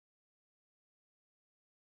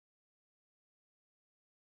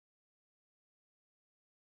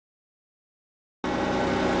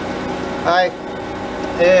Hi,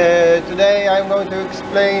 today I'm going to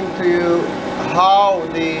explain to you how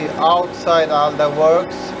the outside ALDA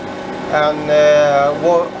works and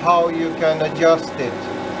how you can adjust it.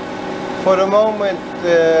 For the moment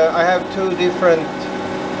I have two different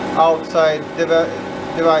outside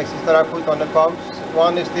devices that I put on the pumps.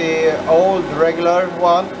 One is the old regular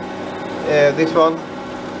one, this one.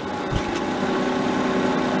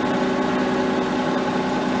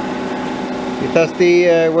 It has the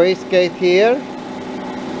wastegate here,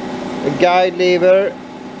 a guide lever.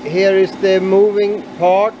 Here is the moving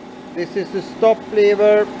part. This is the stop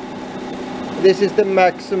lever. This is the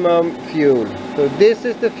maximum fuel. So this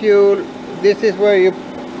is the fuel. This is where you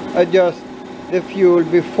adjust the fuel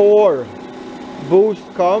before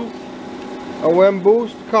boost comes. And when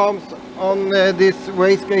boost comes on this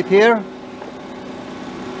wastegate here,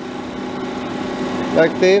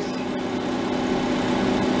 like this,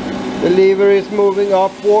 the lever is moving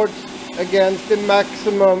upwards against the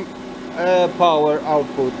maximum power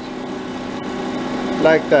output,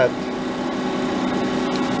 like that.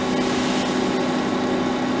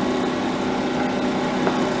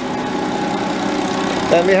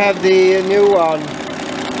 Then we have the new one.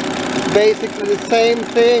 It's basically the same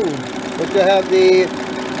thing, but you have the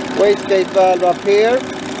wastegate valve up here,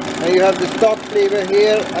 and you have the stop lever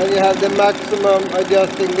here, and you have the maximum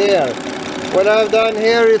adjusting there. What I've done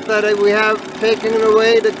here is that we have taken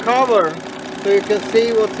away the cover so you can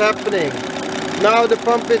see what's happening. Now the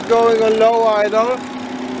pump is going on low idle.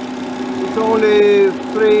 It's only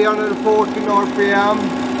 314 RPM.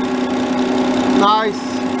 Nice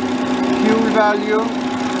fuel value.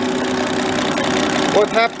 What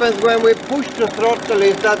happens when we push the throttle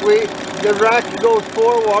is that the rack goes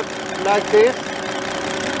forward like this.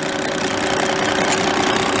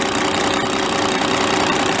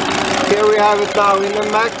 Here we have it now in the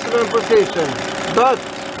maximum position, but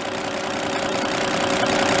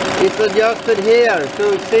it's adjusted here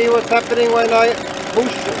to see what's happening when I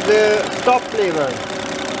push the stop lever,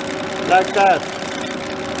 like that.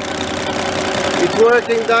 It's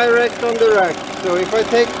working direct on the rack. So if I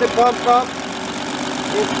take the pump up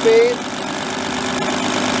in speed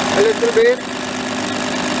a little bit,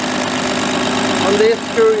 on this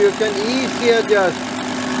screw you can easily adjust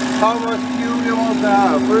how much fuel you want to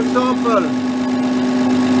have. For example,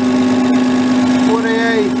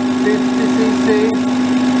 4850 cc.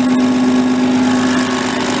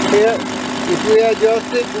 Here, if we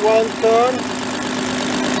adjust it one turn,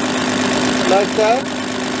 like that,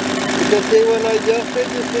 you can see when I adjust it,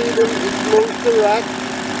 you see it moves the rack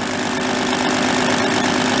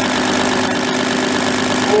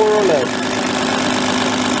more or less.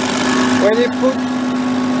 When you put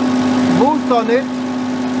boost on it,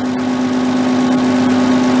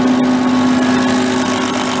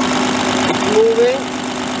 it's moving.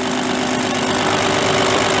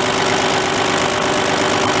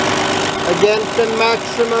 Against the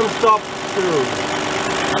maximum stop screw.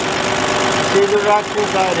 See the rack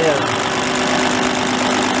inside here.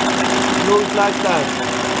 Moves like that.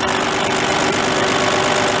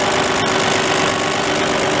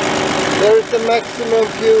 There is the maximum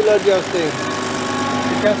fuel adjusting.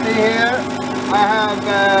 You can see here I have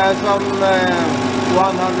some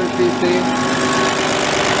 100 cc.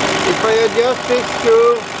 If I adjust this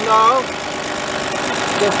screw now,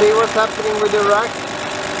 you can see what's happening with the rack.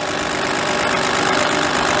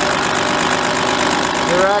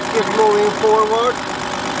 The rack is moving forward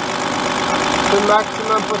to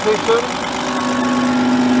maximum position.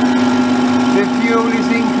 The fuel is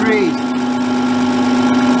increased.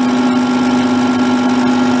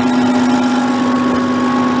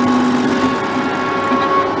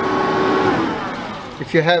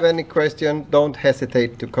 If you have any question, don't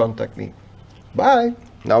hesitate to contact me. Bye!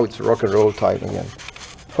 Now it's rock and roll time again.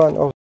 Fun.